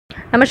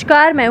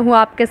नमस्कार, मैं हूं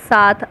आपके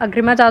साथ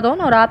अग्रिमा जादौन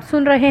और आप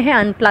सुन रहे हैं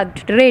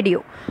अनप्लग्ड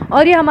रेडियो।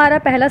 और ये हमारा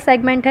पहला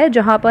सेगमेंट है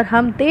जहां पर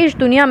हम देश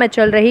दुनिया में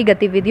चल रही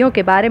गतिविधियों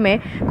के बारे में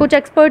कुछ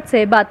एक्सपर्ट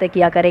से बातें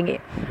किया करेंगे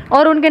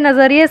और उनके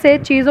नज़रिए से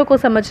चीज़ों को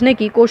समझने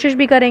की कोशिश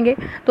भी करेंगे।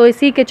 तो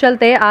इसी के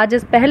चलते आज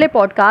इस पहले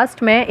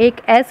पॉडकास्ट में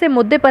एक ऐसे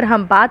मुद्दे पर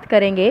हम बात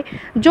करेंगे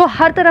जो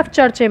हर तरफ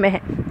चर्चे में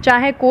है,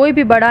 चाहे कोई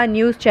भी बड़ा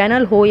न्यूज़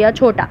चैनल हो या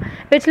छोटा।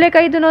 पिछले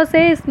कई दिनों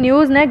से इस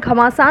न्यूज़ ने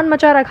घमासान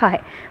मचा रखा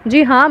है।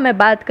 जी हाँ, मैं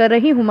बात कर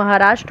रही हूँ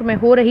महाराष्ट्र में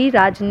हो रही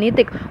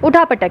राजनीतिक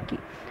उठापटक की,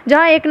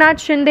 जहां एकनाथ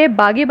शिंदे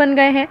बागी बन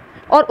गए हैं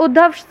और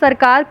उद्धव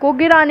सरकार को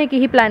गिराने की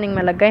ही प्लानिंग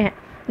में लग गए हैं।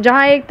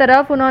 जहां एक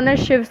तरफ उन्होंने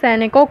शिव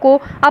सैनिकों को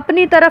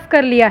अपनी तरफ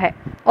कर लिया है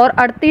और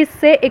 38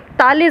 से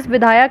 41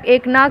 विधायक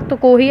एकनाथ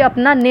को ही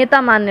अपना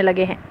नेता मानने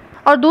लगे हैं,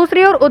 और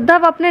दूसरी ओर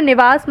उद्धव अपने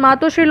निवास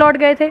मातोश्री लौट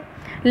गए थे।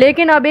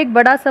 लेकिन अब एक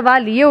बड़ा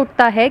सवाल ये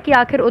उठता है कि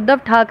आखिर उद्धव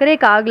ठाकरे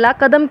का अगला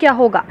कदम क्या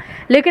होगा।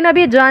 लेकिन अब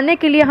ये जानने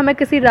के लिए हमें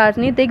किसी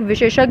राजनीतिक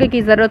विशेषज्ञ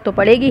की ज़रूरत तो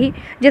पड़ेगी ही,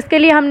 जिसके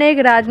लिए हमने एक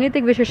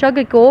राजनीतिक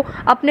विशेषज्ञ को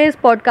अपने इस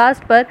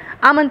पॉडकास्ट पर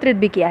आमंत्रित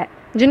भी किया है,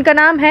 जिनका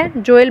नाम है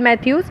जोएल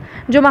मैथ्यूज,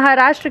 जो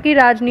महाराष्ट्र की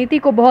राजनीति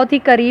को बहुत ही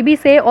करीबी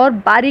से और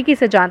बारीकी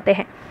से जानते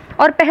हैं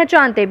और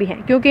पहचानते भी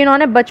हैं, क्योंकि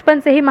इन्होंने बचपन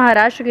से ही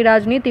महाराष्ट्र की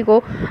राजनीति को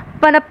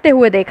पनपते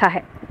हुए देखा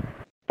है।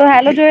 तो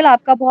हेलो जोएल,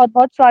 आपका बहुत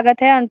बहुत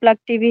स्वागत है अनप्लग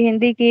टीवी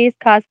हिंदी की इस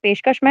खास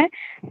पेशकश में।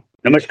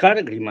 नमस्कार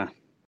अग्रिमा,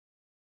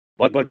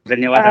 बहुत बहुत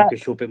धन्यवाद आपके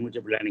शो पे मुझे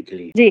बुलाने के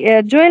लिए।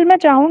 जी जोएल, मैं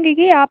चाहूंगी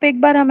कि आप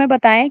एक बार हमें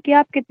बताएं कि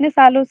आप कितने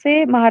सालों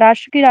से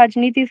महाराष्ट्र की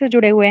राजनीति से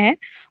जुड़े हुए हैं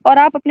और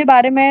आप अपने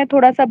बारे में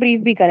थोड़ा सा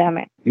ब्रीफ भी करें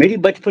हमें। मेरी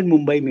बचपन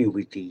मुंबई में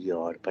हुई थी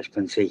और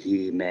बचपन से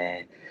ही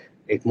मैं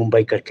एक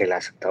मुंबई कर कहला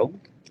सकता हूँ।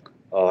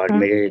 और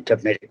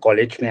जब मेरे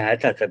कॉलेज में आया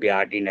था तभी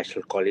आरडी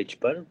नेशनल कॉलेज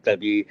पर,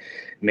 तभी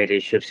मेरे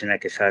शिवसेना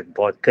के साथ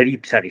बहुत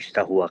करीब सा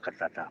रिश्ता हुआ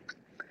करता था।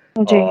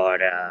 जी।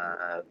 और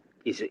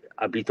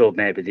अभी तो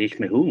मैं विदेश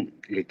में हूँ,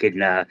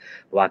 लेकिन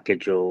वहाँ के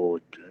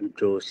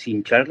जो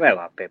सीन चल रहा है,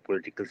 वहाँ पे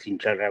पॉलिटिकल सीन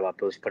चल रहा है वहाँ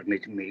पे, उस पर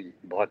मेरी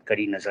बहुत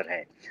कड़ी नज़र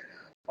है।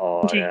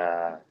 और जी।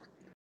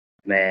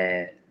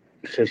 मैं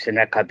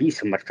शिवसेना का भी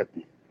समर्थक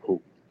हूँ।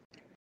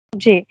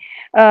 जी।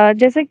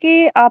 जैसे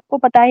कि आपको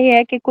पता ही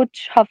है कि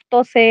कुछ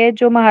हफ्तों से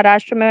जो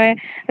महाराष्ट्र में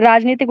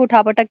राजनीतिक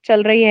उठापटक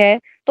चल रही है,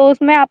 तो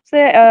उसमें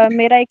आपसे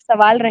मेरा एक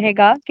सवाल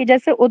रहेगा कि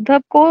जैसे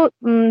उद्धव को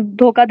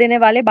धोखा देने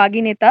वाले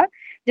बागी नेता,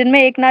 जिनमें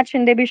एकनाथ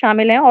शिंदे भी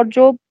शामिल हैं और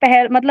जो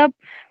मतलब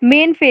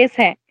मेन फेस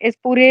हैं इस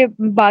पूरे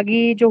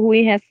बागी जो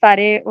हुई हैं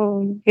सारे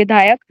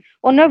विधायक,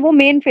 उनमें वो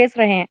मेन फेस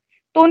रहे हैं।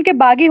 तो उनके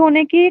बागी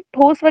होने की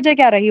ठोस वजह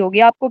क्या रही होगी?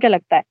 आपको क्या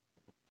लगता है?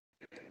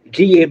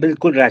 जी, ये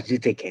बिल्कुल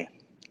राजनीतिक है।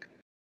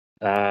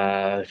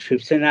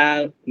 शिवसेना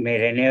में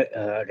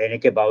रहने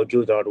के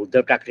बावजूद, और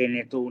उद्धव ठाकरे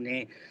ने तो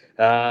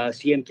उन्हें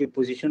सीएम की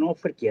पोजीशन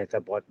ऑफर किया था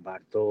बहुत बार।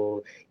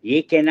 तो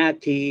ये कहना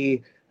कि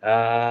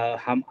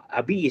हम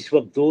अभी इस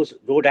वक्त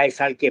दो ढाई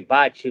साल के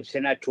बाद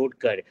शिवसेना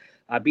छोड़कर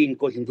अभी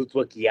इनको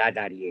हिंदुत्व की याद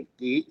आ रही है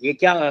कि ये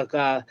क्या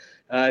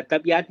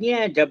तब याद नहीं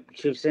है जब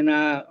शिवसेना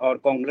और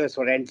कांग्रेस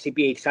और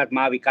एनसीपी एक साथ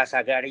महाविकास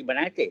आघाड़ी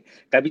बनाए थे?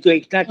 तभी तो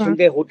एकनाथ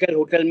शिंदे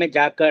होटल में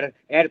जाकर,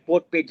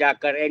 एयरपोर्ट पे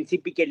जाकर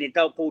एनसीपी के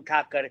नेताओं को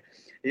उठाकर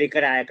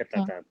लेकर आया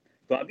करता था।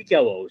 तो अभी क्या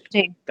हुआ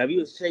उसको?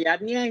 तभी उससे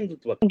याद नहीं आया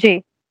हिंदुत्व? जी।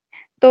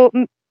 तो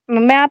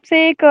मैं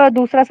आपसे एक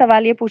दूसरा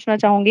सवाल ये पूछना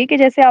चाहूँगी कि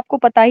जैसे आपको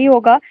पता ही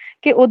होगा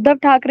कि उद्धव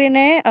ठाकरे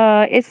ने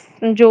इस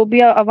जो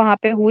भी वहाँ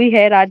पे हुई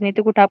है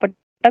राजनीतिक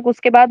उठापटक,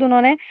 उसके बाद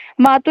उन्होंने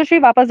मातोश्री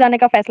वापस जाने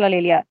का फैसला ले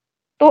लिया।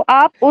 तो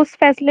आप उस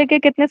फैसले के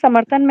कितने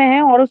समर्थन में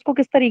हैं और उसको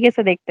किस तरीके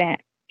से देखते हैं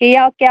कि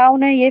या क्या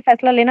उन्हें ये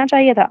फैसला लेना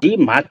चाहिए था? जी,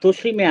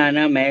 मातोश्री में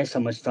आना मैं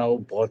समझता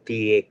हूँ बहुत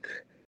ही एक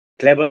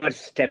क्लेवर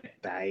स्टेप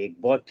था, एक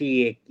बहुत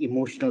ही एक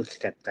इमोशनल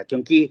स्टेप था,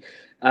 क्योंकि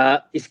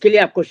इसके लिए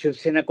आपको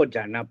शिवसेना को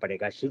जानना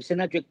पड़ेगा।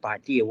 शिवसेना जो एक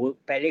पार्टी है, वो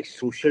पहले एक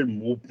सोशल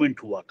मूवमेंट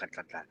हुआ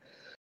करता था।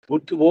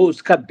 वो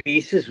उसका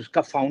बेसिस,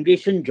 उसका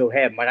फाउंडेशन जो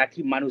है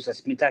मराठी मानुस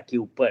अस्मिता के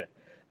ऊपर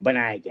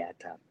बनाया गया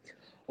था।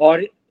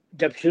 और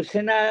जब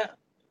शिवसेना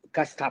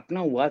का स्थापना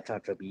हुआ था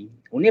तभी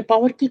उन्हें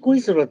पावर की कोई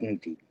जरूरत नहीं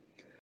थी।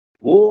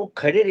 वो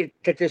खड़े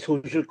रहते थे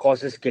सोशल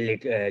कॉजेस के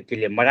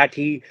लिए,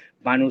 मराठी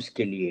मानुस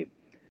के लिए,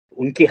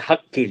 उनके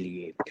हक के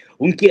लिए,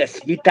 उनकी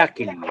अस्मिता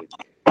के लिए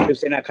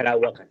शिवसेना खड़ा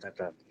हुआ करता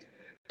था।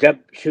 जब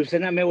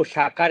शिवसेना में वो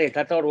शाखा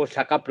रहता था और वो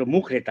शाखा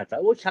प्रमुख रहता था,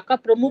 वो शाखा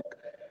प्रमुख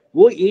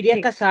वो एरिया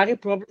का सारे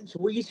प्रॉब्लम्स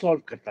वो ही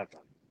सॉल्व करता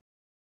था,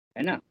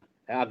 है ना?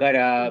 अगर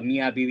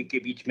मियाँ बीवी के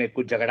बीच में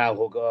कुछ झगड़ा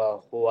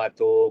हुआ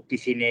तो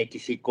किसी ने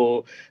किसी को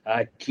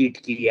चीट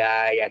किया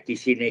या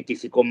किसी ने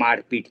किसी को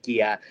मारपीट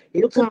किया,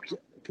 ये लोग सब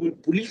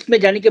पुलिस में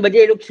जाने के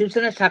बजाय ये लोग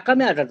शिवसेना शाखा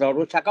में आता था, और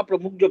वो शाखा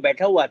प्रमुख जो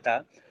बैठा हुआ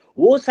था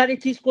वो सारी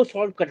चीज को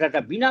सॉल्व करता था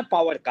बिना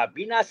पावर का,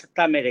 बिना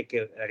सत्ता में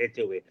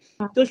रहते हुए।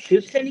 तो शिव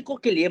सैनिकों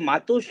के लिए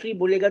मातोश्री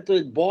बोलेगा तो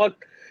एक बहुत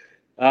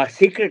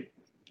सीक्रेट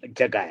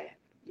जगह है,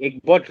 एक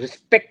बहुत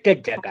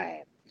रिस्पेक्टेड जगह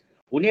है।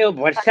 उन्हें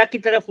वर्षा की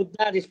तरफ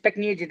उतना रिस्पेक्ट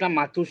नहीं है जितना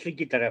मातोश्री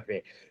की तरफ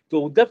है।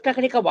 तो उद्धव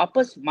ठाकरे का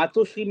वापस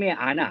मातोश्री में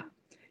आना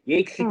ये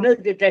एक सिग्नल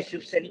देता है शिव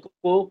सैनिकों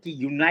को कि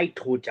यूनाइट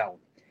हो जाओ,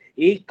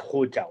 एक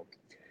हो जाओ,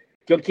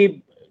 क्योंकि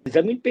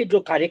जमीन पे जो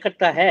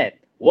कार्यकर्ता है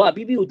वो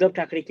अभी भी उद्धव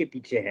ठाकरे के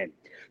पीछे है।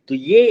 तो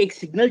ये एक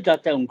सिग्नल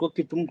जाता है उनको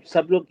कि तुम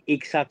सब लोग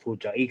एक साथ हो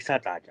जाओ, एक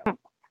साथ आ जाओ।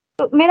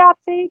 तो मेरा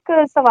आपसे एक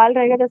सवाल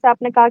रहेगा, जैसे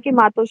आपने कहा कि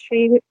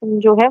मातोश्री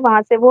जो है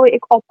वहाँ से वो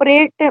एक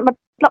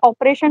मतलब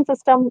ऑपरेशन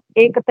सिस्टम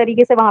एक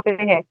तरीके से वहाँ पे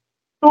है।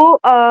 तो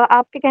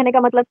आपके कहने का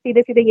मतलब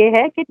सीधे-सीधे ये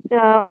है कि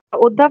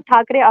उद्धव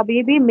ठाकरे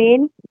अभी भी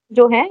मेन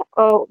जो हैं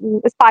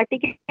इस पार्टी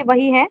के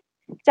वही हैं,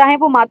 चाहे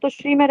वो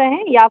मातोश्री में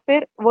रहें या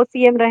फिर वो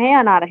सीएम रहें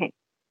या ना रहें।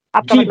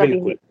 आपका जी मतलब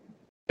बिल्कुल, ये?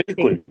 जी।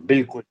 बिल्कुल,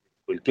 बिल्कुल,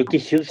 बिल्कुल, क्योंकि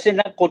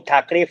शिवसेना को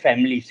ठाकरे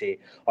फैमिली से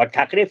और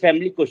ठाकरे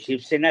फैमिली को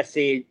शिवसेना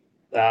से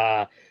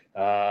अ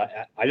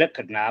अलग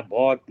करना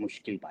बहुत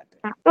मुश्किल बात है।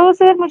 हाँ, तो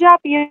सर मुझे आप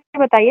ये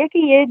बताइए कि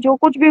ये जो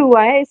कुछ भी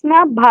हुआ है इसमें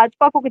आप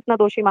भाजपा को कितना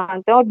दोषी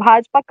मानते हैं और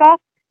भाजपा का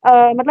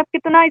मतलब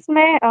कितना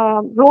इसमें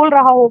रोल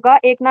रहा होगा?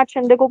 एकनाथ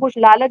शिंदे को कुछ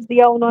लालच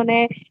दिया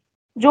उन्होंने,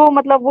 जो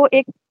मतलब वो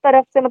एक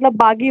तरफ से मतलब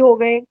बागी हो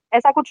गए,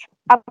 ऐसा कुछ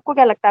आपको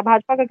क्या लगता है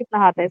भाजपा का कितना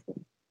हाथ है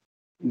इसमें?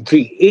 जी,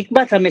 एक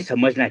बात हमें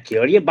समझना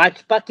चाहिए और ये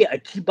भाजपा की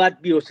अच्छी बात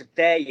भी हो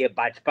सकता है, ये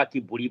भाजपा की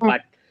बुरी हुँ,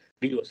 बात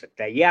भी हो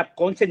सकता है। ये आप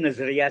कौन से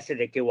नज़रिया से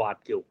देखें वो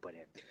आपके ऊपर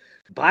है।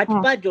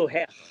 हुँ, भाजपा जो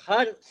है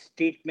हर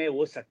स्टेट में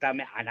वो सत्ता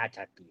में आना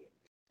चाहती है।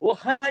 वो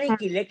हर हुँ,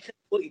 एक इलेक्शन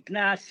को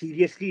इतना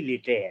सीरियसली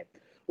लेते हैं।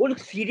 वो लोग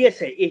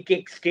सीरियस है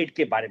एक-एक स्टेट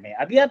के बारे में।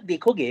 अभी आप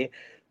देखोगे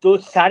तो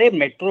सारे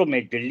मेट्रो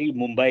में दिल्ली,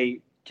 मुंबई,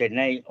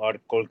 चेन्नई और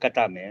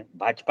कोलकाता में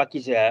भाजपा की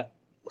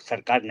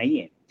सरकार नहीं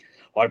है।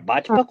 और हुँ,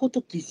 भाजपा को तो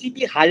किसी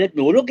भी हालत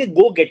में वो लोग एक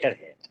गो गेटर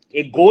है।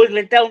 एक गोल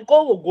रहता है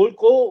उनको, वो गोल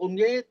को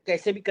उन्हें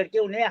कैसे भी करके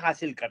उन्हें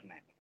हासिल करना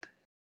है।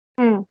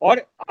 हुँ,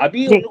 और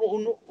अभी जी,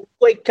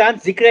 उनको एक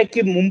चांस दिख रहा है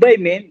कि मुंबई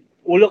में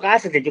वो लोग आ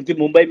सकते हैं, क्योंकि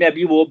मुंबई में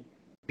अभी वो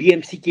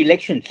बीएमसी की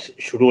इलेक्शन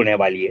शुरू होने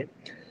वाली है।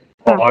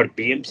 हुँ, और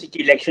बीएमसी की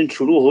इलेक्शन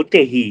शुरू होते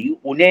ही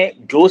उन्हें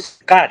जो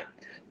सरकार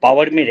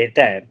पावर में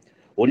रहता है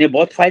उन्हें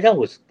बहुत फायदा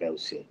हो सकता है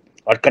उससे।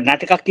 और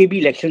कर्नाटका के भी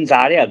इलेक्शन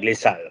आ रहे हैं अगले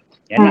साल,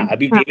 है हुँ, ना।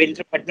 अभी हुँ,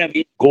 देवेंद्र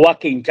फडणवीस गोवा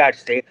के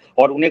इंचार्ज थे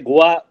और उन्हें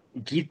गोवा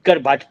जीत कर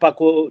भाजपा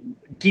को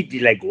जीत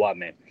दिलाई गोवा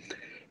में।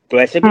 तो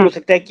ऐसे भी हुँ। हो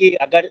सकता है कि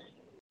अगर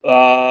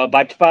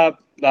भाजपा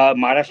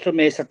महाराष्ट्र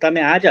में सत्ता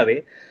में आ जावे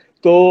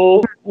तो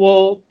वो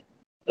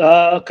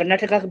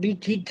कर्नाटका भी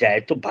जीत जाए,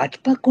 तो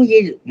भाजपा को ये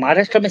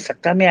महाराष्ट्र में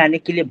सत्ता में आने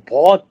के लिए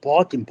बहुत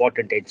बहुत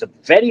इंपॉर्टेंट है। It's a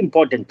very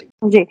important thing.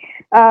 Ji.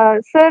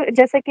 Sir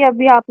जैसे कि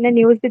अभी आपने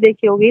न्यूज़ भी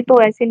देखी होगी,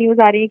 तो ऐसी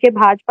न्यूज़ आ रही है कि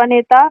भाजपा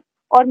नेता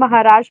और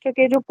महाराष्ट्र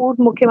के जो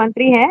पूर्व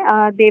मुख्यमंत्री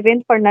हैं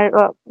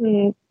देवेंद्र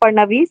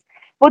फडणवीस,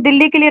 वो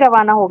दिल्ली के लिए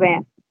रवाना हो गए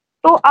हैं।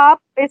 तो आप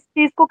इस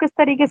चीज़ को किस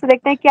तरीके से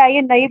देखते हैं? क्या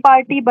ये नई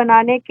पार्टी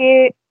बनाने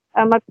के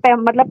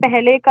मतलब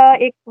पहले का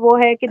एक वो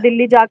है कि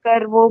दिल्ली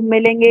जाकर वो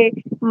मिलेंगे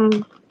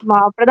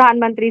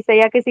प्रधानमंत्री से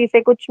या किसी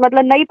से, कुछ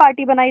मतलब नई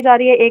पार्टी बनाई जा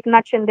रही है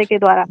एकनाथ शिंदे के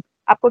द्वारा?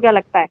 आपको क्या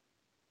लगता है?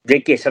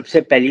 देखिए,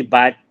 सबसे पहली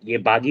बात, ये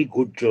बागी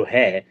गुट जो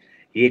है,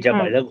 ये जब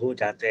हुँ, अलग हो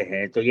जाते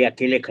हैं तो ये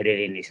अकेले खड़े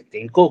रह नहीं सकते।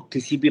 इनको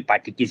किसी भी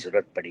पार्टी की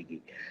ज़रूरत पड़ेगी।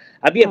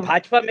 अब ये हुँ,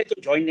 भाजपा में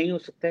तो जॉइन नहीं हो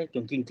सकता है,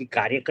 क्योंकि इनकी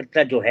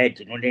कार्यकर्ता जो है,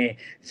 जिन्होंने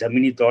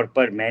ज़मीनी तौर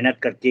पर मेहनत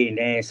करके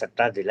इन्हें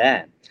सत्ता दिलाया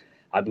है,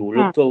 अभी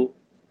हुँ,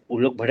 वो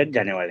लोग भड़क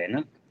जाने वाले हैं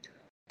ना।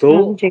 तो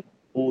जी।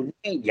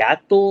 उन्हें या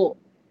तो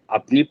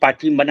अपनी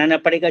पार्टी बनाना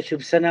पड़ेगा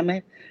शिवसेना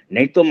में,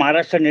 नहीं तो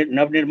महाराष्ट्र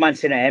नवनिर्माण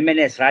सेना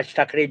एमएनएस राज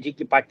ठाकरे जी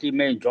की पार्टी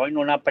में जॉइन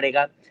होना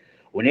पड़ेगा।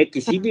 उन्हें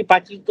किसी हुँ, भी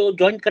पार्टी तो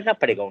जॉइन करना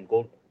पड़ेगा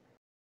उनको।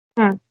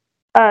 हुँ।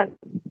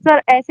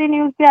 सर ऐसी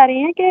न्यूज़ भी आ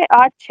रही है कि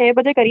आज 6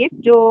 बजे करीब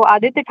जो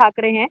आदित्य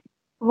ठाकरे हैं,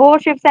 वो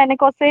शिव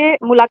सैनिकों से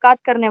मुलाकात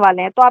करने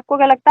वाले हैं। तो आपको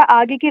क्या लगता है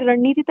आगे की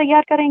रणनीति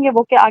तैयार करेंगे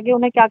वो, कि आगे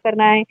उन्हें क्या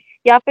करना है?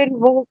 या फिर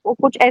वो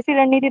कुछ ऐसी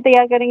रणनीति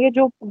तैयार करेंगे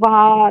जो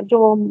वहाँ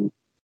जो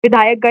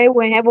विधायक गए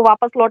हुए हैं वो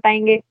वापस लौट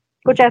आएँगे?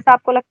 कुछ ऐसा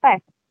आपको लगता है?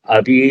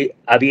 अभी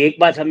अभी एक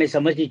बात हमें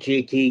समझनी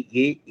चाहिए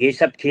कि ये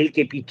सब खेल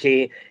के पीछे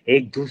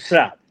एक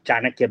दूसरा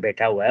चाणक्य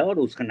बैठा हुआ है और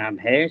उसका नाम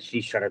है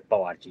श्री शरद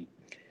पवार जी,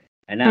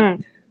 है ना। हुँ,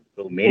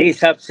 तो जी। मेरे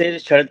हिसाब से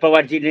शरद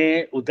पवार जी ने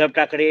उद्धव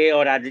ठाकरे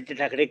और आदित्य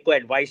ठाकरे को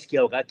एडवाइस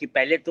किया होगा कि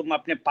पहले तुम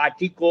अपने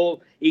पार्टी को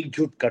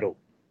एकजुट करो,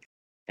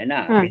 है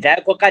ना। हुँ,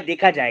 विधायकों का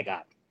देखा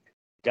जाएगा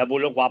जब वो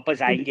लोग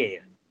वापस हुँ, आएंगे।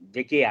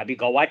 देखिए, अभी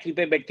गवाठी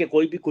पे बैठ के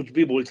कोई भी कुछ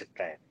भी बोल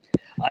सकता है।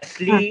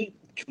 असली हुँ,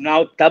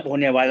 चुनाव तब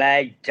होने वाला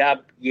है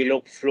जब ये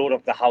लोग फ्लोर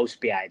ऑफ द हाउस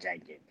पे आ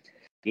जाएंगे।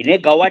 इन्हें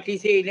गवाठी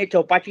से इन्हें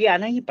चौपाटी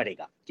आना ही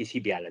पड़ेगा किसी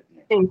भी हालत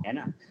में, जी। है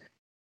ना।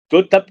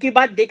 तो तब की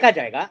बात देखा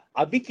जाएगा।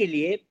 अभी के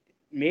लिए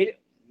मेरे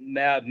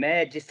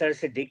मैं जिस तरह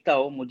से देखता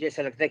हूँ, मुझे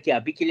ऐसा लगता है कि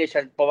अभी के लिए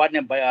शरद पवार ने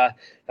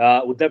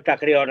उद्धव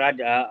ठाकरे और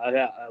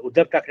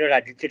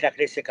आदित्य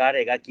ठाकरे से कहा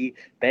रहेगा कि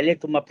पहले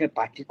तुम अपने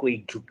पार्टी को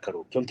एकजुट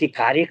करो, क्योंकि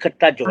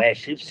कार्यकर्ता जो है,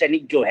 शिव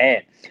सैनिक जो है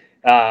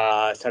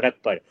सड़क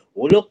पर,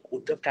 वो लोग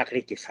उद्धव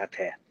ठाकरे के साथ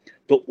है,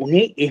 तो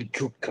उन्हें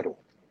एकजुट करो।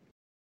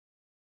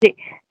 जी।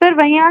 सर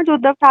वहीं आज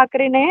उद्धव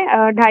ठाकरे ने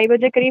 2:30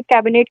 बजे करीब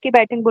कैबिनेट की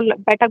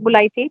बैठक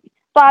बुलाई थी।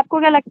 तो आपको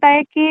क्या लगता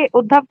है कि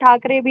उद्धव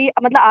ठाकरे भी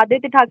मतलब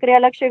आदित्य ठाकरे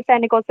अलग शिव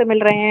सैनिकों से मिल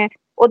रहे हैं,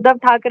 उद्धव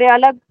ठाकरे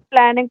अलग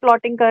प्लानिंग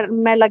प्लॉटिंग कर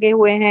में लगे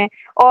हुए हैं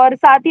और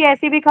साथ ही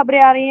ऐसी भी खबरें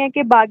आ रही हैं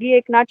कि बागी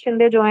एकनाथ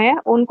शिंदे जो हैं,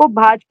 उनको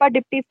भाजपा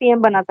डिप्टी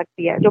सीएम बना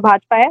सकती है। जो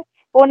भाजपा है,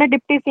 वो उन्हें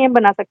डिप्टी सीएम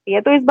बना सकती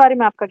है। तो इस बारे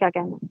में आपका क्या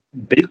कहना है?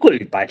 बिल्कुल,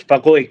 भाजपा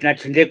को एकनाथ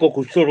शिंदे को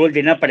कुछ तो रोल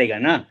देना पड़ेगा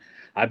ना।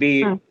 अभी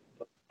हुँ,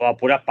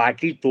 पूरा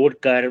पार्टी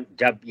तोड़कर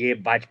जब ये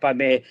भाजपा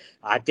में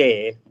आते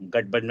हैं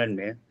गठबंधन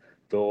में,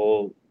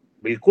 तो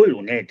बिल्कुल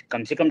उन्हें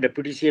कम से कम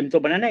डिप्टी सीएम तो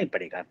बनाना ही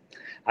पड़ेगा।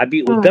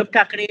 अभी उद्धव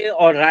ठाकरे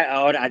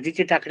और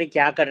आदित्य ठाकरे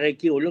क्या कर रहे हैं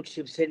कि वो लोग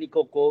शिव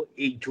सैनिकों को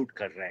एकजुट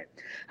कर रहे हैं।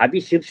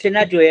 अभी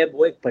शिवसेना जो है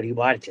वो एक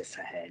परिवार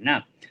जैसा है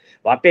ना।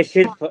 वहाँ पे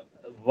सिर्फ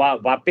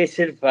वहाँ पे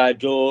सिर्फ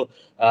जो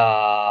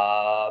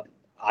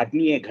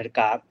आदमी है घर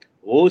का,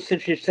 वो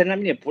सिर्फ शिवसेना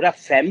में नहीं, पूरा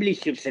फैमिली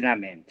शिवसेना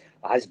में,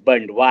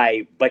 हस्बैंड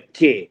वाइफ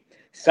बच्चे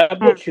सब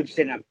लोग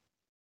शिवसेना में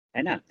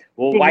है ना।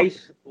 वो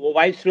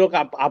वाइफ्स लोग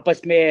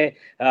आपस में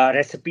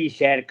रेसिपी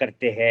शेयर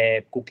करते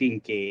हैं कुकिंग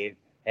के,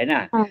 है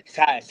ना।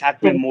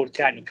 साथ में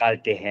मोर्चा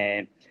निकालते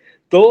हैं।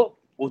 तो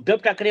उद्धव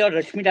ठाकरे और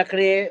रश्मि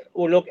ठाकरे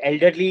वो लोग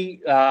एल्डरली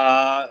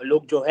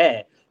लोग जो है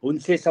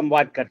उनसे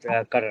संवाद कर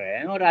रहे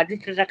हैं, और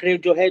आदित्य ठाकरे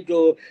जो है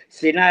जो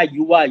सेना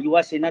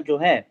युवा सेना जो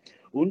है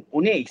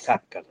उन्हें एक साथ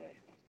कर रहे हैं।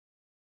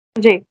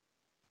 जी,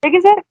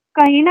 लेकिन सर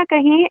कहीं न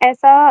कहीं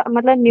ऐसा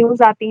मतलब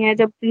न्यूज़ आती हैं,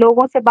 जब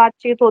लोगों से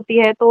बातचीत होती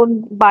है तो उन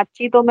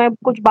बातचीतों में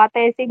कुछ बातें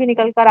ऐसी भी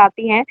निकल कर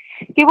आती हैं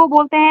कि वो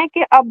बोलते हैं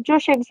कि अब जो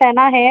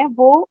शिवसेना है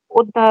वो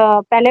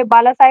पहले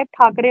बाला साहेब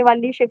ठाकरे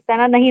वाली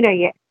शिवसेना नहीं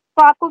रही है।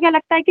 तो आपको क्या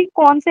लगता है कि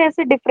कौन से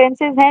ऐसे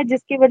डिफरेंसेस हैं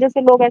जिसकी वजह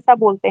से लोग ऐसा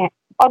बोलते हैं?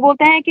 और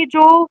बोलते हैं कि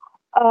जो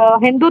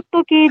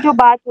हिंदुत्व की जो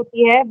बात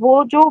होती है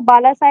वो जो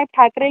बाला साहेब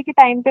ठाकरे के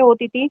टाइम पे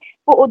होती थी,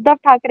 वो उद्धव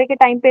ठाकरे के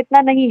टाइम पे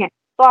इतना नहीं है।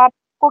 तो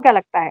आपको क्या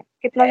लगता है?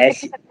 कितनी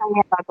सच्चाई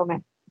है बातों में?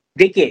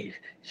 देखिए,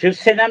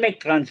 शिवसेना में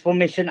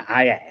ट्रांसफॉर्मेशन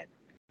आया है,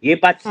 ये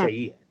बात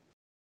सही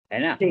है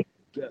ना।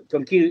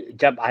 क्योंकि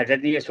जब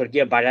आदरणीय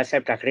स्वर्गीय बाला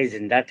साहेब ठाकरे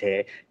जिंदा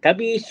थे,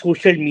 तभी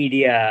सोशल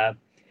मीडिया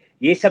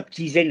ये सब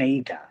चीजें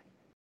नहीं था।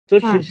 तो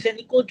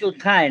शिवसैनिकों जो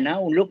था है ना,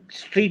 उन लोग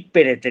स्ट्रीट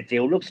पे रहते थे,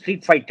 वो लोग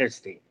स्ट्रीट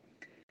फाइटर्स थे,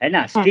 है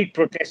ना, स्ट्रीट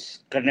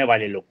प्रोटेस्ट करने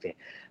वाले लोग थे।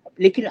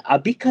 लेकिन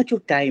अभी का जो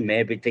टाइम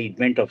है, with the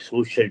invent of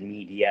social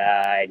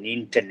media and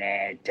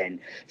internet and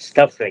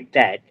stuff like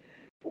that,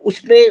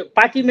 उसमें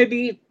पार्टी में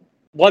भी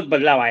बहुत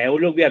बदलाव आया है। वो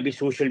लोग भी अभी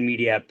सोशल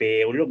मीडिया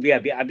पे, वो लोग भी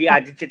अभी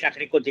आदित्य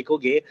ठाकरे को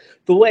देखोगे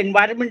तो वो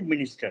एनवायरनमेंट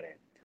मिनिस्टर है,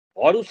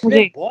 और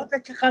उसने बहुत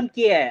अच्छा काम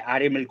किया है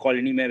आरएमएल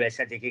कॉलोनी में,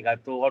 वैसा देखेगा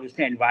तो। और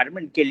उसने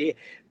एनवायरनमेंट के लिए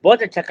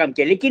बहुत अच्छा काम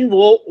किया। लेकिन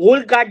वो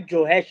ओल्ड गार्ड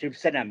जो है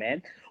शिवसेना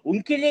में,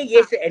 उनके लिए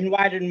ये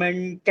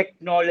एनवायरनमेंट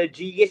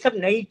टेक्नोलॉजी ये सब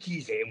नई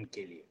चीज है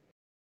उनके लिए।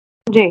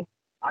 जी।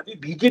 अभी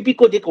बीजेपी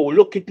को देखो, वो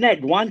लोग कितना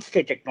एडवांस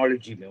थे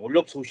टेक्नोलॉजी में। वो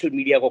लोग सोशल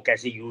मीडिया को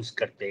कैसे यूज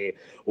करते हैं,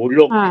 वो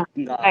लोग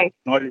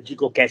टेक्नोलॉजी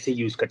को कैसे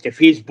यूज करते,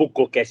 फेसबुक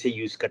को कैसे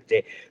यूज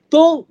करते।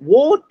 तो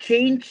वो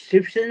चेंज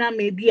शिवसेना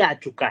में भी आ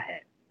चुका है।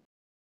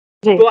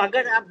 तो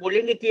अगर आप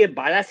बोलेंगे कि ये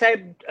बाला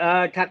साहेब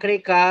ठाकरे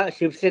का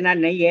शिवसेना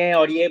नहीं है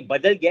और ये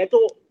बदल गया,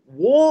 तो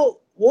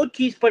वो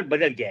चीज पर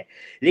बदल गया है।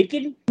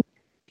 लेकिन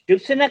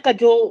शिवसेना का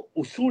जो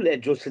उसूल है,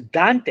 जो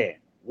सिद्धांत है,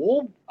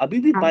 वो अभी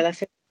भी बाला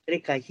साहेब ठाकरे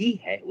का ही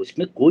है,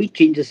 उसमें कोई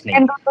चेंजेस नहीं।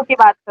 हिंदुत्व की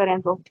बात करें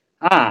तो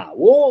हाँ,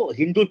 वो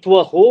हिंदुत्व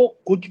हो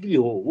कुछ भी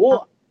हो,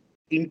 वो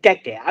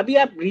इंटैक्ट है। अभी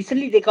आप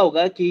रिसेंटली देखा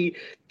होगा कि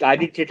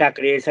आदित्य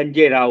ठाकरे,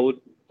 संजय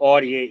राउत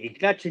और ये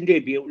एकनाथ शिंदे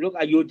भी, वो लोग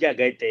अयोध्या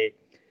गए थे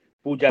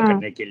पूजा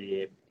करने के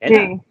लिए, है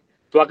ना।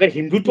 तो अगर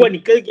हिंदुत्व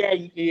निकल गया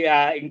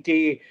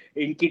इनकी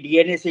इनकी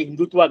डीएनए से,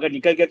 हिंदुत्व अगर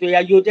निकल गया, तो ये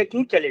अयोध्या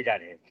क्यों चले जा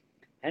रहे हैं,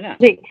 है ना।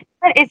 जी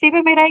सर, इसी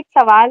पे मेरा एक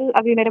सवाल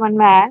अभी मेरे मन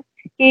में आया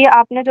कि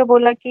आपने जो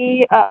बोला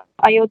कि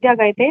अयोध्या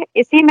गए थे,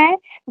 इसी में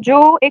जो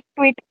एक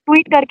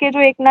ट्वीट करके जो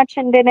एकनाथ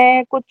शिंदे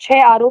ने कुछ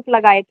 6 आरोप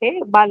लगाए थे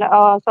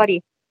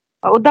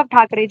उद्धव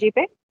ठाकरे जी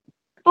पे,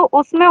 तो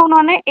उसमें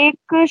उन्होंने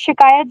एक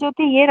शिकायत जो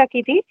थी ये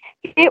रखी थी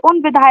कि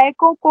उन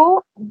विधायकों को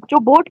जो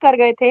वोट कर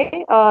गए थे,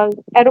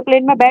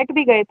 एरोप्लेन में बैठ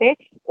भी गए थे,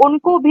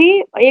 उनको भी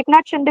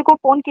एकनाथ शिंदे को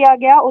फोन किया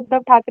गया उद्धव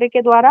ठाकरे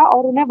के द्वारा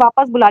और उन्हें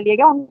वापस बुला लिया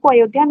गया, उनको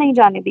अयोध्या नहीं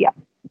जाने दिया।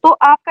 तो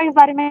आपका इस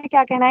बारे में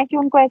क्या कहना है कि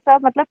उनको ऐसा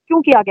मतलब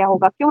क्यों किया गया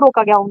होगा, क्यों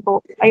रोका गया उनको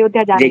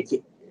अयोध्या जाने?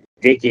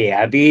 देखिए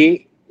अभी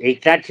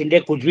एकनाथ शिंदे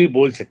कुछ भी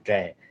बोल सकता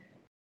है।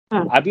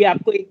 अभी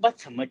आपको एक बात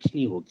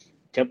समझनी होगी,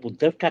 जब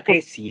उद्धव ठाकरे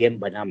सीएम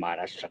बना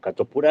महाराष्ट्र का,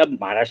 तो पूरा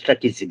महाराष्ट्र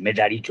की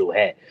जिम्मेदारी जो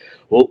है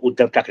वो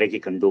उद्धव ठाकरे के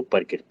कंधों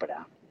पर गिर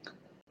पड़ा।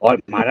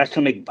 और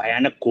महाराष्ट्र में एक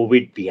भयानक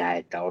कोविड भी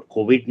आया था, और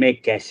कोविड में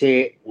कैसे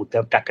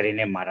उद्धव ठाकरे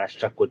ने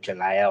महाराष्ट्र को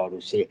चलाया और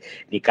उसे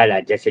निकाला,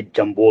 जैसे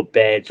जंबो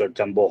बेड्स और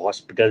जंबो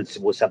हॉस्पिटल्स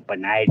वो सब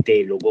बनाए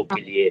थे लोगों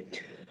के लिए।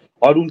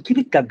 और उनकी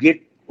भी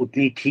तबीयत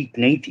उतनी ठीक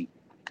नहीं थी,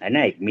 है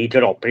ना, एक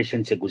मेजर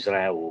ऑपरेशन से गुजरा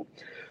है वो।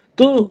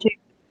 तो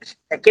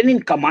सेकेंड इन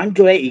कमांड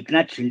जो है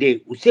एकनाथ शिंदे,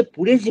 उसे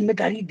पूरी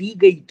जिम्मेदारी दी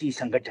गई थी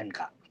संगठन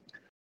का,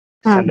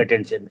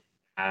 संगठन से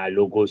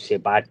लोगों से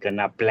बात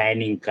करना,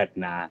 प्लानिंग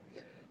करना।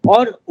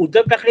 और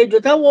उद्धव ठाकरे जो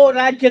था वो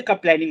राज्य का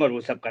प्लानिंग और वो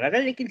सब कर रहा था,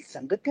 लेकिन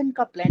संगठन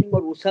का प्लानिंग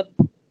और वो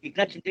सब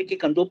एकनाथ शिंदे के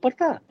कंधों पर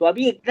था। तो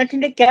अभी एकनाथ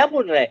शिंदे क्या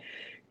बोल रहा है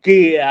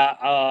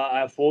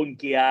कि फोन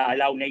किया,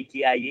 अलाउ नहीं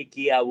किया, ये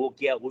किया वो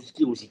किया,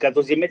 उसी का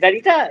तो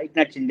जिम्मेदारी था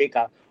एकनाथ शिंदे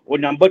का, वो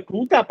नंबर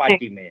 2 था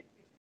पार्टी में।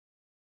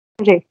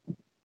 जी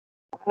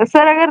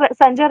सर, अगर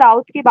संजय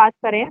राउत की बात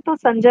करें तो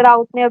संजय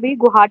राउत ने अभी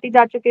गुवाहाटी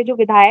जा चुके जो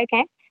विधायक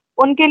हैं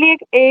उनके लिए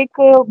एक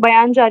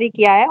बयान जारी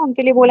किया है।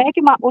 उनके लिए बोला है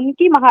कि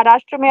उनकी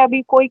महाराष्ट्र में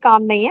अभी कोई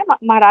काम नहीं है।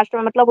 महाराष्ट्र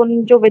में मतलब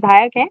उन जो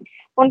विधायक हैं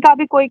उनका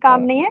अभी कोई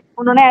काम नहीं है,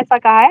 उन्होंने ऐसा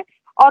कहा है।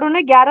 और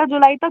उन्हें 11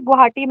 जुलाई तक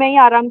गुवाहाटी में ही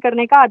आराम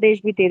करने का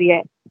आदेश भी दे दिया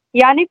है,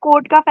 यानी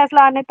कोर्ट का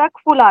फैसला आने तक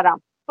फुल आराम।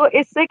 तो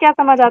इससे क्या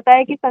समझ आता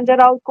है कि संजय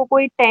राउत को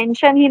कोई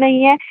टेंशन ही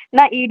नहीं है,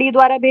 ना ईडी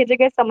द्वारा भेजे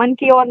गए समन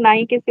की और ना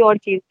ही किसी और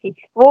चीज की।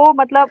 वो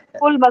मतलब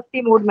फुल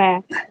मस्ती मूड में है।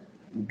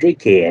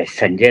 देखिए,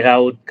 संजय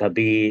राउत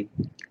कभी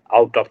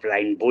आउट ऑफ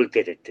लाइन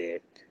बोलते रहते हैं,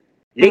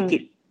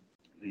 लेकिन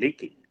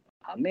लेकिन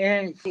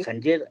हमें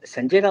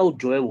संजय राउत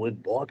जो है वो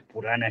एक बहुत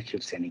पुराना शिव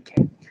सैनिक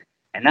है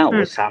ना।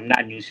 वो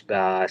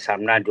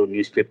सामना जो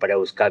न्यूज़पेपर है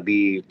उसका भी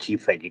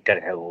चीफ एडिटर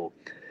है वो।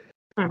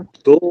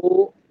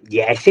 तो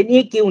ये ऐसे नहीं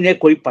है कि उन्हें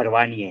कोई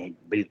परवाह नहीं है,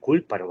 बिल्कुल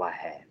परवाह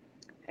है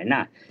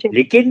ना।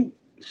 लेकिन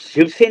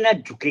शिवसेना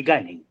झुकेगा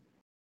नहीं।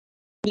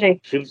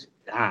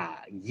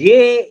 हाँ,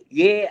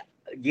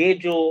 ये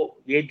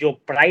जो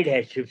प्राइड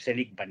है शिव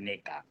सैनिक बनने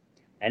का,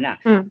 है ना।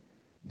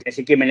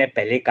 जैसे कि मैंने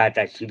पहले कहा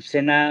था,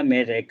 शिवसेना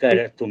में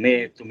रहकर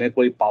तुम्हें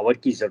कोई पावर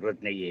की जरूरत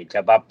नहीं है।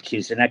 जब आप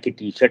शिवसेना की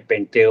टी शर्ट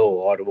पहनते हो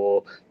और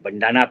वो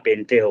बंडाना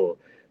पहनते हो,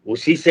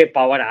 उसी से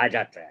पावर आ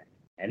जाता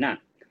है ना।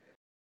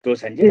 तो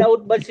संजय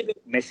राउत बस एक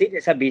मैसेज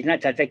ऐसा भेजना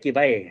चाहता है कि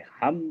भाई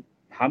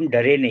हम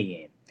डरे नहीं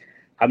है,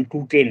 हम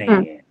टूटे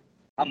नहीं है,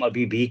 हम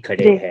अभी भी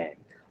खड़े हैं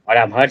और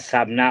हम हर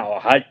सामना और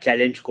हर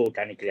चैलेंज को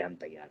उठाने के लिए हम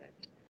तैयार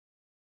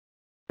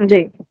हैं।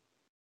 जी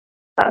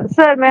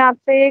सर, मैं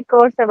आपसे एक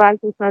और सवाल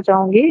पूछना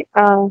चाहूंगी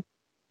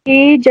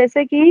कि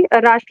जैसे कि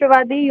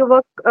राष्ट्रवादी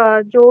युवक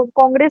जो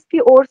कांग्रेस की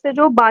ओर से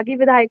जो बागी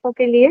विधायकों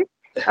के लिए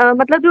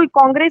मतलब जो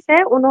कांग्रेस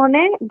है,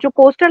 उन्होंने जो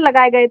पोस्टर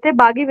लगाए गए थे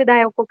बागी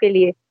विधायकों के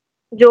लिए,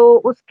 जो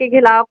उसके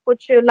खिलाफ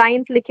कुछ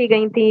लाइंस लिखी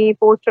गई थी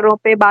पोस्टरों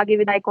पे बागी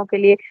विधायकों के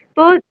लिए,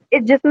 तो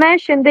जिसमें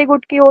शिंदे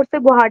गुट की ओर से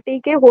गुवाहाटी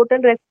के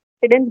होटल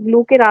रेसिडेंस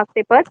ब्लू के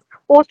रास्ते पर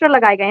पोस्टर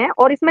लगाए गए हैं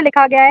और इसमें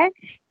लिखा गया है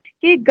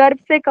कि गर्व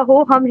से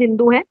कहो हम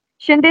हिंदू हैं,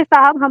 शिंदे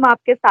साहब हम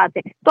आपके साथ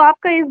हैं। तो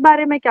आपका इस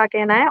बारे में क्या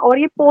कहना है? और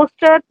ये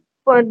पोस्टर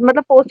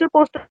मतलब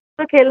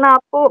पोस्टर खेलना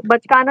आपको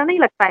बचकाना नहीं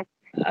लगता है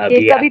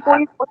कि कभी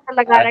कोई पोस्टर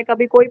लगा रहा है,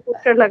 कभी कोई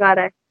पोस्टर लगा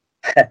रहा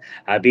है?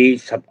 अभी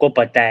सबको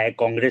पता है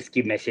कांग्रेस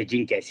की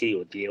मैसेजिंग कैसी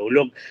होती है। वो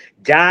लोग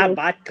जहाँ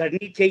बात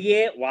करनी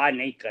चाहिए वहाँ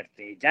नहीं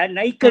करते, जहाँ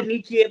नहीं करनी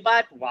चाहिए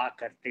बात वहाँ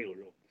करते वो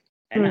लोग,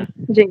 है ना।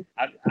 जी।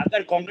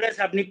 अगर कांग्रेस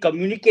अपनी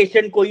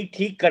कम्युनिकेशन को ही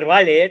ठीक करवा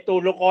ले तो वो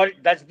लोग और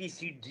 10-20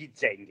 सीट जीत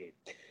जाएंगे,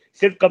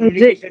 सिर्फ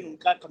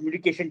उनका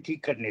कम्युनिकेशन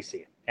ठीक करने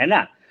से, है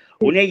ना।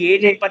 उन्हें ये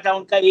नहीं पता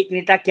उनका एक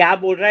नेता क्या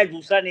बोल रहा है,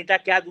 दूसरा नेता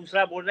क्या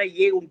दूसरा बोल रहा है,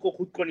 ये उनको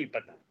खुद को नहीं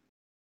पता।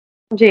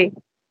 जी।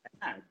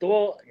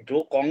 तो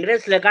जो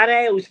कांग्रेस लगा रहा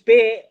है उस पे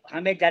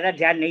हमें ज्यादा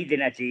ध्यान नहीं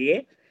देना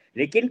चाहिए,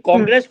 लेकिन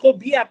कांग्रेस को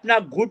भी अपना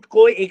गुट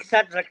को एक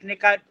साथ रखने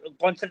का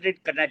कंसंट्रेट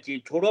करना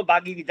चाहिए। छोड़ो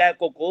बागी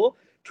विधायकों को,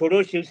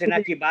 छोड़ो शिवसेना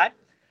की बात,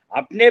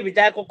 अपने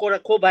विधायकों को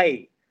रखो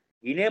भाई,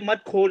 इन्हें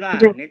मत खोना,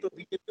 नहीं तो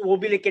बीजेपी वो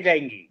भी लेके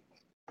जाएंगी।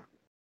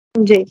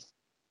 जी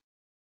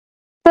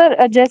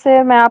सर,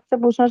 जैसे मैं आपसे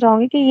पूछना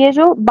चाहूंगी कि ये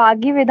जो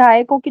बागी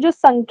विधायकों की जो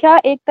संख्या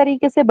एक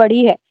तरीके से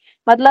बढ़ी है,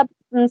 मतलब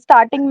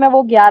स्टार्टिंग में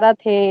वो 11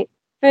 थे,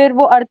 फिर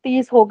वो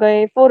 38 हो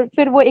गए,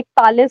 फिर वो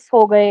 41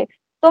 हो गए,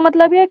 तो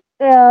मतलब ये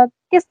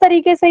किस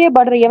तरीके से ये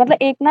बढ़ रही है?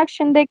 मतलब एकनाथ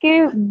शिंदे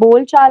के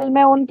बोलचाल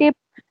में उनके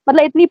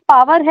मतलब इतनी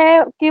पावर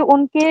है कि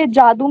उनके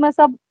जादू में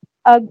सब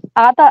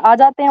आ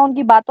जाते हैं,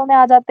 उनकी बातों में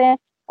आ जाते हैं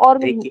और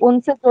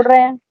उनसे जुड़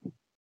रहे हैं।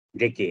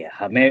 देखिए,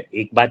 हमें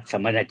एक बात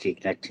समझना चाहिए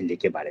एकनाथ शिंदे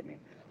के बारे में।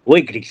 वो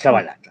एक रिक्शा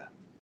वाला था,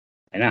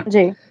 है ना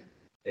जी।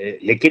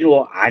 लेकिन वो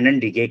आनंद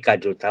डिगे का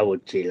जो था वो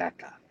चेला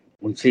था,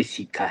 उनसे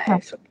सीखा है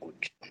सब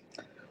कुछ।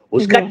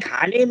 उसका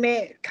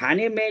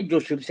थाने में जो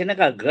शिवसेना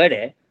का गढ़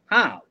है,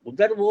 हाँ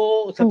उधर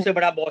वो सबसे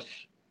बड़ा बॉस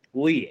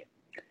वही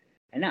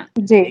है ना।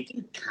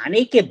 लेकिन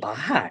थाने के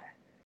बाहर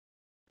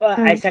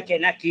ऐसा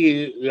कहना कि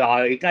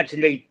एकनाथ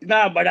शिंदे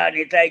इतना बड़ा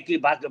नेता है कि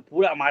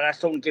पूरा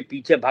महाराष्ट्र उनके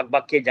पीछे भाग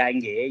भाग के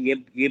जाएंगे,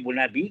 ये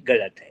बोलना भी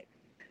गलत है।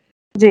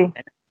 जी।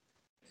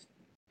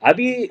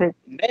 अभी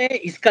मैं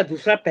इसका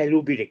दूसरा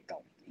पहलू भी देखता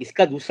हूँ।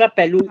 इसका दूसरा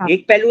पहलू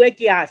एक पहलू है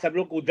कि हाँ सब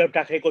लोग उद्धव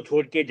ठाकरे को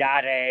छोड़ के जा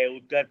रहे हैं,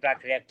 उद्धव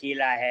ठाकरे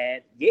अकेला है,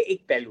 ये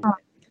एक पहलू है।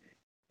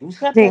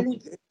 दूसरा पहलू ये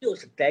भी हो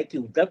सकता है कि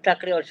उद्धव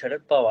ठाकरे और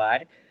शरद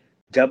पवार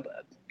जब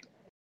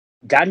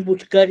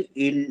जानबूझकर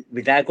इन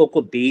विधायकों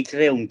को बेच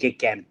रहे उनके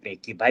कैंप में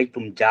कि भाई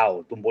तुम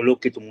जाओ, तुम बोलो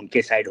कि तुम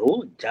उनके साइड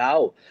हो,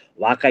 जाओ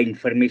वहाँ का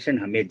इंफॉर्मेशन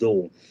हमें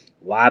दो,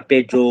 वहाँ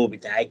पे जो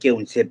विधायक है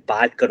उनसे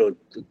बात करो,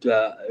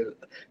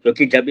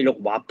 क्योंकि जब ये लोग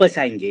वापस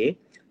आएंगे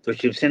तो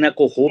शिवसेना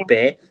को होप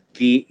है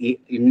कि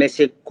इनमें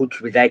से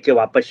कुछ विधायक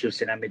वापस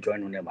शिवसेना में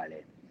ज्वाइन होने वाले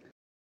हैं।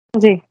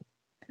 जी। है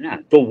ना,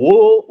 तो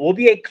वो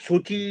भी एक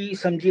सोची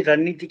समझी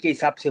रणनीति के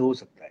हिसाब से हो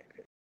सकता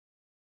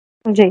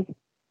है। जी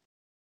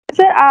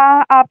सर,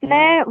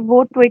 आपने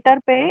वो ट्विटर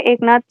पे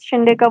एकनाथ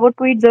शिंदे का वो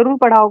ट्वीट जरूर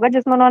पढ़ा होगा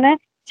जिसमें उन्होंने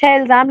 6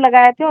 इल्जाम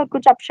लगाए थे और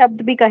कुछ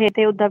अपशब्द भी कहे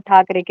थे उद्धव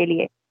ठाकरे के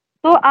लिए।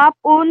 तो आप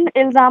उन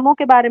इल्जामों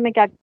के बारे में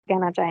क्या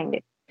कहना चाहेंगे?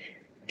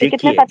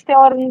 कितने सच थे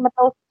और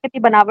मतलब कितनी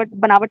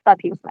बनावटता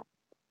थी उसमें?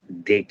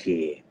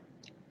 देखिए,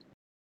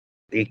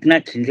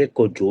 एकनाथ शिंदे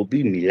को जो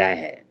भी मिला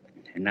है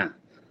ना,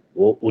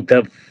 वो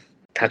उद्धव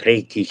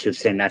ठाकरे की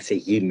शिवसेना से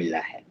ही मिला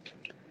है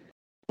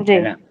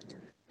ना।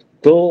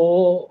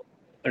 तो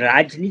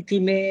राजनीति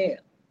में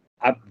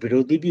आप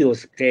विरोधी भी हो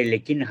सकते हैं,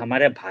 लेकिन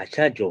हमारा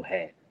भाषा जो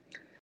है,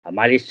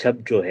 हमारे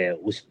शब्द जो है,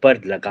 उस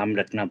पर लगाम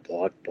रखना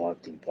बहुत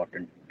बहुत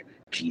इम्पोर्टेंट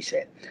चीज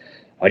है।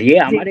 और ये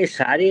हमारे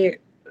सारे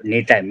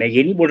नेता है, मैं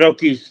ये नहीं बोल रहा हूँ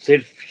कि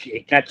सिर्फ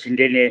एकनाथ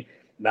शिंदे ने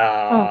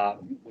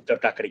उद्धव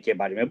ठाकरे के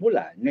बारे में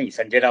बोला, नहीं,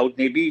 संजय राउत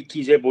ने भी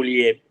चीजें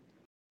बोली है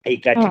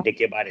एकनाथ शिंदे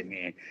के बारे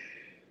में।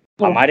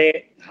 हमारे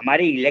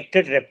हमारे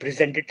इलेक्टेड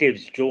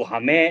रिप्रेजेंटेटिव्स जो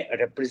हमें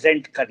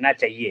रिप्रेजेंट करना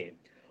चाहिए,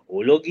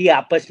 वो लोग ही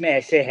आपस में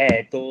ऐसे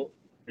है, तो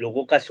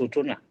लोगों का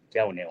सोचो ना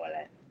क्या होने वाला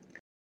है।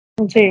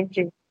 जी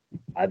जी।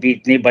 अभी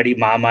इतनी बड़ी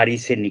महामारी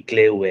से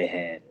निकले हुए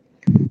हैं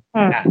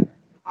ना,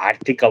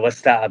 आर्थिक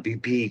अवस्था अभी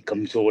भी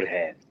कमजोर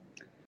है,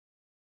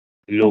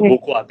 लोगों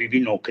को अभी भी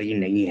नौकरी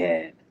नहीं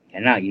है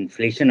ना,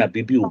 इन्फ्लेशन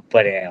अभी भी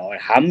ऊपर है, और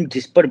हम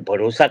जिस पर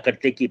भरोसा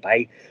करते कि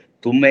भाई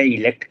तुम्हें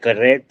इलेक्ट कर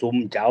रहे,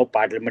 तुम जाओ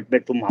पार्लियामेंट में,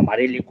 तुम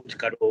हमारे लिए कुछ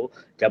करो,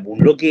 जब उन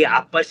लोग की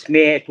आपस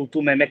में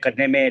तू मैं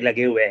करने में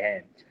लगे हुए हैं,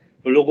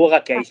 तो लोगों का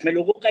क्या, इसमें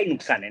लोगों का ही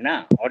नुकसान है ना,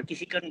 और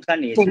किसी का नुकसान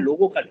नहीं, इसमें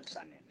लोगों का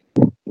नुकसान है।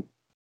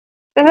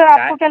 तो सर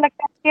आपको क्या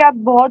लगता है कि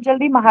अब बहुत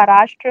जल्दी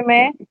महाराष्ट्र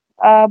में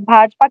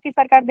भाजपा की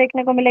सरकार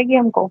देखने को मिलेगी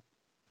हमको?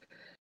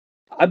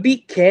 अभी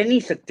कह नहीं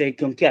सकते,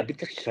 क्योंकि अभी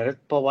तक शरद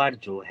पवार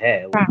जो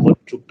है वो बहुत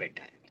चुप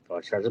बैठा है,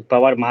 और शरद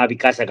पवार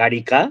महाविकास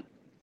आघाड़ी का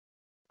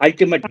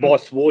अल्टीमेट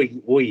बॉस वो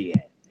ही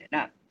है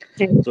ना।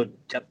 तो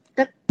जब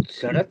तक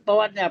शरद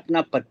पवार ने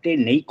अपना पत्ते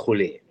नहीं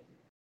खोले,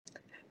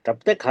 तब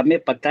तक हमें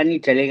पता नहीं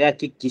चलेगा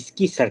कि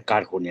किसकी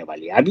सरकार होने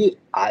वाली है। अभी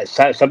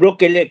सब लोग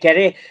के लिए कह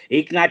रहे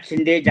एकनाथ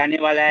शिंदे जाने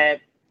वाला है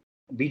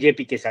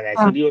बीजेपी के साथ,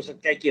 ऐसे भी हो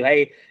सकता है कि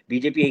भाई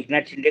बीजेपी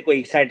एकनाथ शिंदे को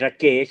एक साइड रख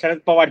के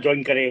शरद पवार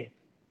ज्वाइन करे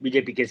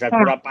बीजेपी के साथ,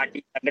 पूरा पार्टी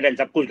संगठन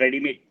सब कुछ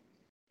रेडीमेड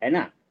है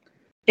ना।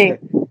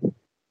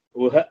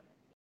 वह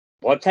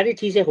बहुत सारी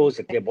चीजें हो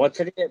सकती है, बहुत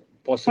सारे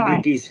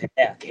पॉसिबिलिटीज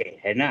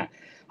है ना।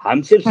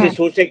 हम सिर्फ से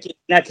सोचे कि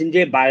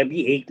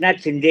एकनाथ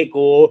शिंदे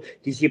को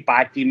किसी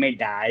पार्टी में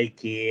डाल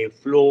के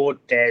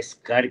फ्लोर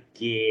टेस्ट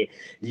करके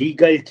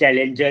लीगल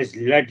चैलेंजर्स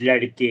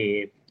लड़ के,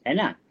 है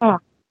ना,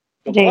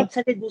 तो बहुत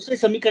सारे दूसरे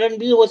समीकरण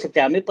भी हो सकते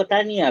हैं, हमें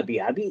पता नहीं है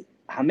अभी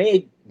हमें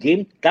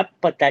गेम तब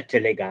पता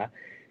चलेगा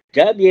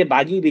जब ये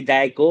बागी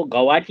विधायक को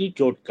गवाटी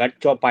चोट कर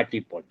चौपाटी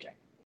पहुंच जाए।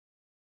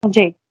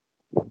 जी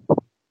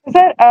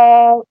सर,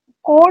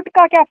 कोर्ट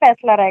का क्या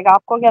फैसला रहेगा?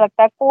 आपको क्या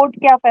लगता है कोर्ट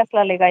क्या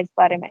फैसला लेगा इस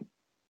बारे में?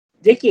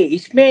 देखिए,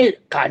 इसमें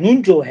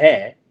कानून जो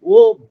है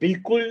वो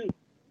बिल्कुल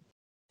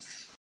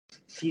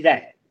सीधा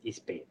है इस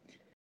पे,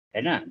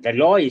 है ना। The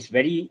law is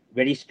very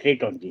very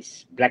straight on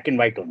this, black and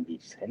white on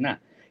this, है ना।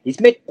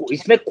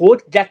 इसमें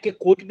कोर्ट जाके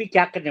कोर्ट भी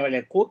क्या करने वाला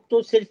है, कोर्ट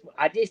तो सिर्फ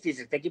आदेश दे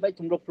सकता है कि भाई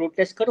तुम लोग फ्लोर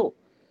टेस्ट करो।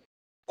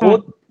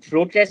 कोर्ट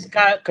फ्लोर टेस्ट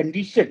का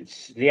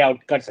कंडीशंस ले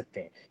आउट कर सकते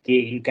हैं कि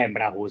इन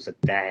कैमरा हो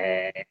सकता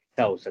है,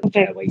 ऐसा हो सकता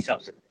है, वैसा हो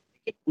सकता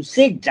है,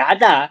 उससे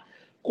ज्यादा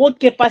कोर्ट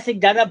के पास एक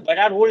ज्यादा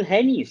बड़ा रोल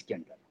है नहीं इसके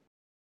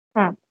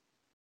अंदर,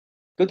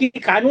 क्योंकि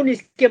कानून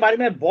इसके बारे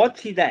में बहुत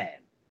सीधा है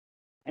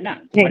ना।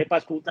 तुम्हारे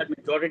पास 2/3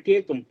 मेजोरिटी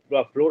है, तुम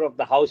फ्लोर ऑफ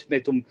द हाउस में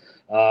तुम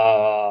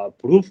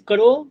प्रूफ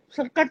करो,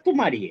 सरकार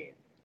तुम्हारी है,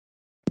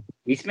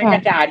 इसमें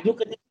जाके आर्ग्यू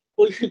करने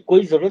की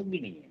कोई जरूरत भी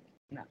नहीं है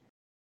ना।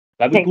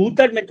 अभी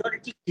 2/3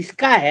 मेजोरिटी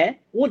किसका है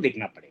वो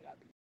देखना पड़ेगा।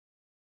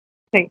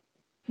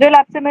 जो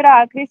आपसे मेरा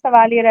आखिरी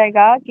सवाल ये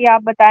रहेगा कि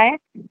आप बताएं,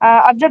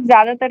 अब जब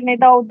ज्यादातर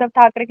नेता उद्धव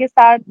ठाकरे के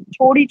साथ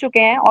छोड़ ही चुके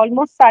हैं,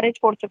 ऑलमोस्ट सारे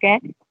छोड़ चुके हैं,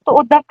 तो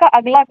उद्धव का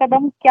अगला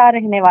कदम क्या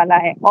रहने वाला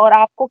है? और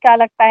आपको क्या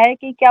लगता है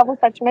कि क्या वो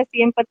सच में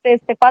सीएम पद से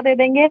इस्तीफा दे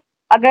देंगे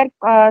अगर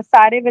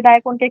सारे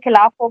विधायक उनके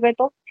खिलाफ हो गए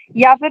तो,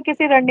 या फिर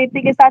किसी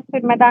रणनीति के साथ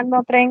फिर मैदान में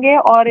उतरेंगे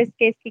और इस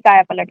केस की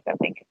कायापलट कर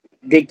देंगे?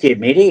 देखिए,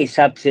 मेरे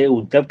हिसाब से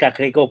उद्धव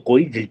ठाकरे को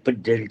कोई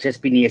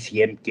दिलचस्पी नहीं है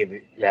सीएम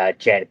के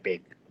चेयर पे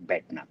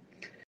बैठना।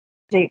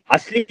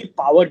 असली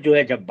पावर जो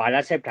है, जब बाला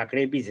साहेब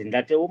ठाकरे भी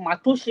जिंदा थे, वो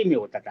मातोश्री में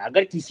होता था।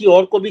 अगर किसी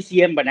और को भी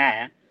सीएम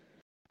बनाया,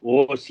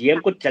 वो सीएम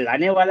को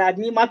चलाने वाला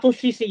आदमी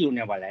मातोश्री से ही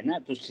होने वाला है ना।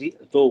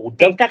 तो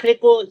उद्धव ठाकरे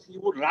को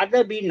वो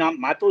rather be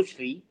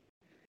Matoshree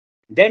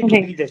than to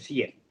be the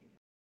CM,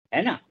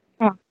 है ना।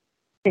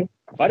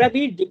 पर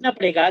अभी देखना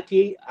पड़ेगा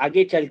कि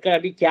आगे चलकर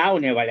अभी क्या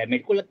होने वाला है।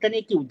 मेरे को लगता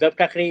नहीं कि उद्धव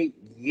ठाकरे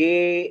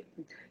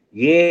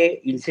ये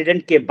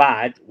इंसिडेंट के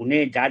बाद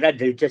उन्हें ज्यादा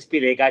दिलचस्पी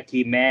रहेगा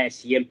कि मैं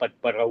सीएम पद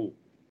पर रहूं,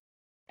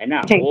 है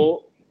ना।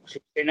 वो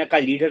शिवसेना का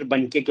लीडर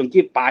बन के,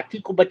 क्योंकि पार्टी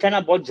को बचाना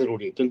बहुत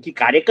जरूरी है, क्योंकि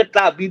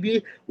कार्यकर्ता अभी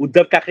भी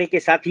उद्धव ठाकरे के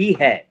साथ ही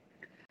है।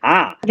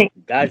 हाँ,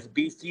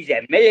 10-20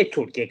 एमएलए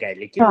छोड़ के गए,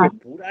 लेकिन वो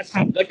पूरा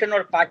संगठन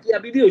और पार्टी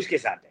अभी भी उसके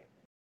साथ है।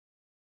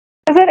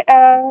 सर,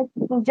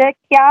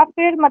 क्या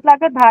फिर मतलब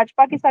अगर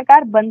भाजपा की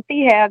सरकार बनती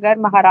है अगर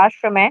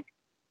महाराष्ट्र में,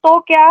 तो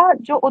क्या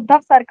जो उद्धव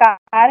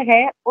सरकार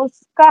है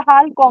उसका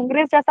हाल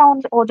कांग्रेस जैसा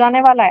हो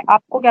जाने वाला है?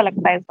 आपको क्या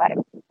लगता है इस बारे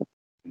में?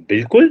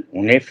 बिल्कुल,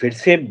 उन्हें फिर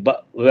से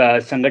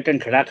संगठन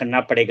खड़ा करना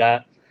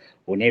पड़ेगा,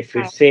 उन्हें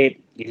फिर से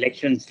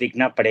इलेक्शन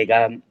जीतना पड़ेगा,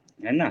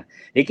 है ना।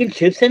 लेकिन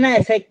शिवसेना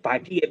ऐसा एक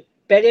पार्टी है,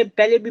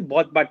 पहले भी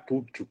बहुत बार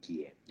टूट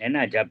चुकी है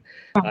ना, जब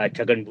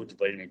छगन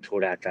भुजबल ने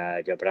छोड़ा था,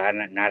 जब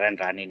नारायण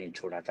राणे ने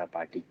छोड़ा था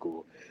पार्टी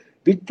को,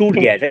 भी टूट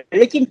गया था,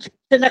 लेकिन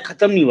शिवसेना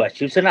खत्म नहीं हुआ।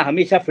 शिवसेना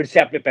हमेशा फिर से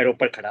अपने पैरों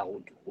पर खड़ा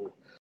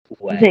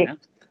हुआ है ना।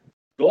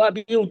 तो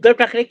अभी उद्धव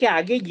ठाकरे के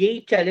आगे यही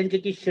चैलेंज है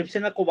कि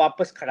शिवसेना को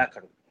वापस खड़ा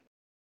करो।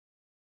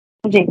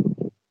 जी,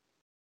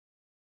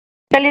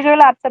 चलिए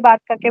जोल, आपसे बात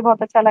करके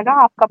बहुत अच्छा लगा।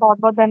 आपका बहुत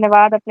बहुत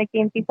धन्यवाद अपने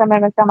कीमती समय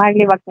में से हमारे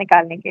लिए वक्त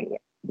निकालने के लिए।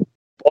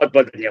 बहुत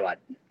बहुत धन्यवाद।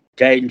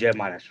 जय हिंद, जय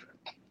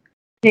महाराष्ट्र।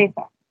 जी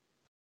सर।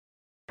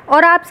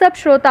 और आप सब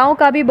श्रोताओं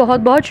का भी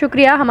बहुत बहुत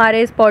शुक्रिया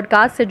हमारे इस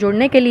पॉडकास्ट से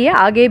जुड़ने के लिए।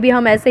 आगे भी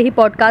हम ऐसे ही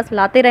पॉडकास्ट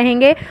लाते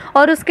रहेंगे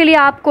और उसके लिए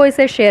आपको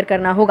इसे शेयर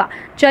करना होगा।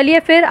 चलिए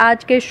फिर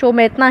आज के शो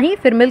में इतना ही,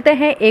 फिर मिलते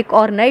हैं एक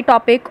और नए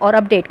टॉपिक और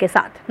अपडेट के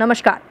साथ।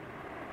 नमस्कार।